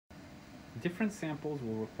Different samples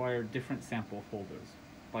will require different sample holders.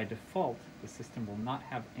 By default, the system will not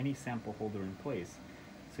have any sample holder in place,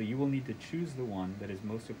 so you will need to choose the one that is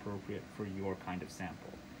most appropriate for your kind of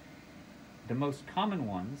sample. The most common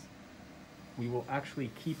ones we will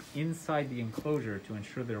actually keep inside the enclosure to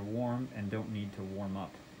ensure they're warm and don't need to warm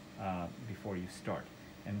up before you start.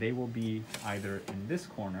 And they will be either in this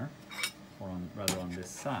corner, or rather on this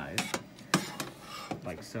side,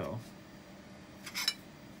 like so.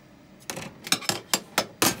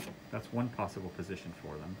 That's one possible position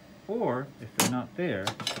for them. Or, if they're not there,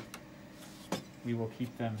 we will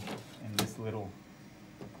keep them in this little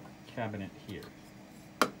cabinet here.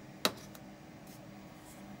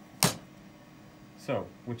 So,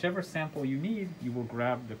 whichever sample you need, you will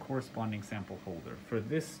grab the corresponding sample holder. For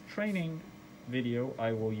this training video,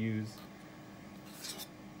 I will use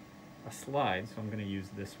a slide, so I'm going to use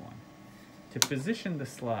this one. To position the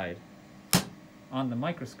slide on the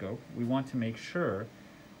microscope, we want to make sure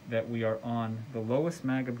that we are on the lowest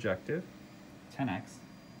mag objective, 10x,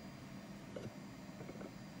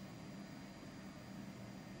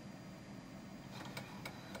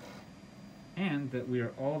 and that we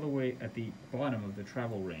are all the way at the bottom of the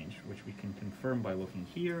travel range, which we can confirm by looking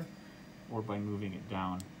here or by moving it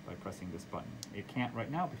down by pressing this button. It can't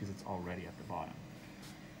right now because it's already at the bottom.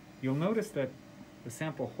 You'll notice that the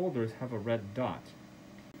sample holders have a red dot.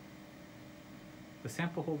 The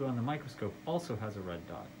sample holder on the microscope also has a red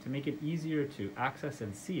dot. To make it easier to access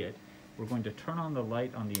and see it, we're going to turn on the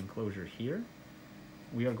light on the enclosure here.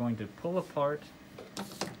 We are going to pull apart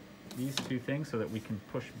these two things so that we can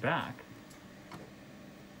push back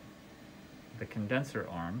the condenser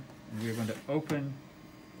arm, and we're going to open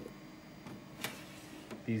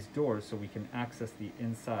these doors so we can access the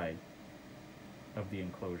inside of the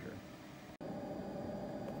enclosure.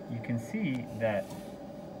 You can see that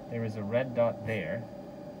there is a red dot there.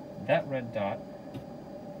 That red dot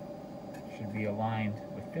should be aligned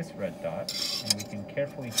with this red dot, and we can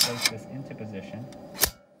carefully place this into position,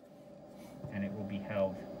 and it will be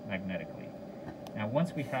held magnetically. Now,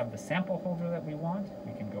 once we have the sample holder that we want,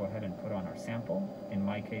 we can go ahead and put on our sample. In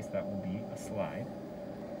my case, that will be a slide.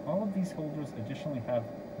 All of these holders additionally have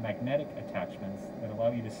magnetic attachments that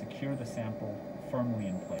allow you to secure the sample firmly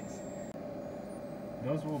in place.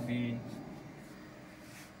 Those will be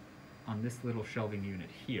on this little shelving unit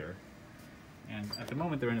here. And at the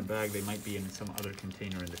moment they're in a bag, they might be in some other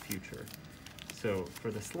container in the future. So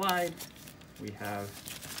for the slide, we have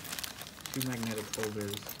two magnetic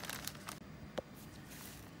holders,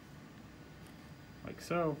 like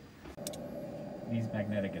so. These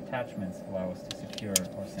magnetic attachments allow us to secure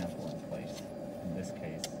our sample in place. In this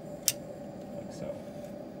case, like so,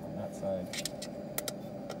 on that side,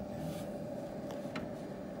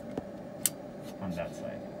 and on that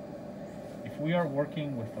side. If we are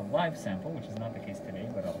working with a live sample, which is not the case today,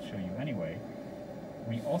 but I'll show you anyway,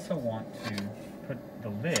 we also want to put the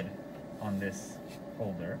lid on this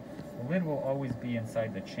holder. The lid will always be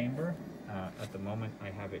inside the chamber. At the moment, I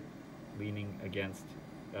have it leaning against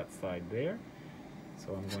that side there.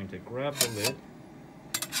 So I'm going to grab the lid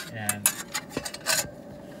and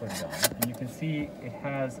put it on. And you can see it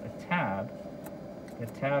has a tab. The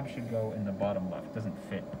tab should go in the bottom left. It doesn't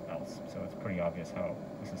fit else, so it's pretty obvious how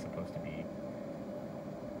this is supposed to be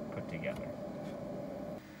put together.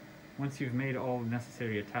 Once you've made all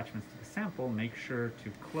necessary attachments to the sample, make sure to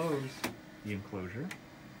close the enclosure.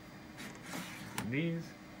 These,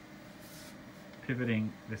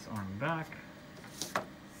 pivoting this arm back,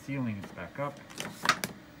 sealing it back up,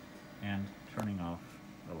 and turning off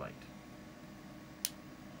the light.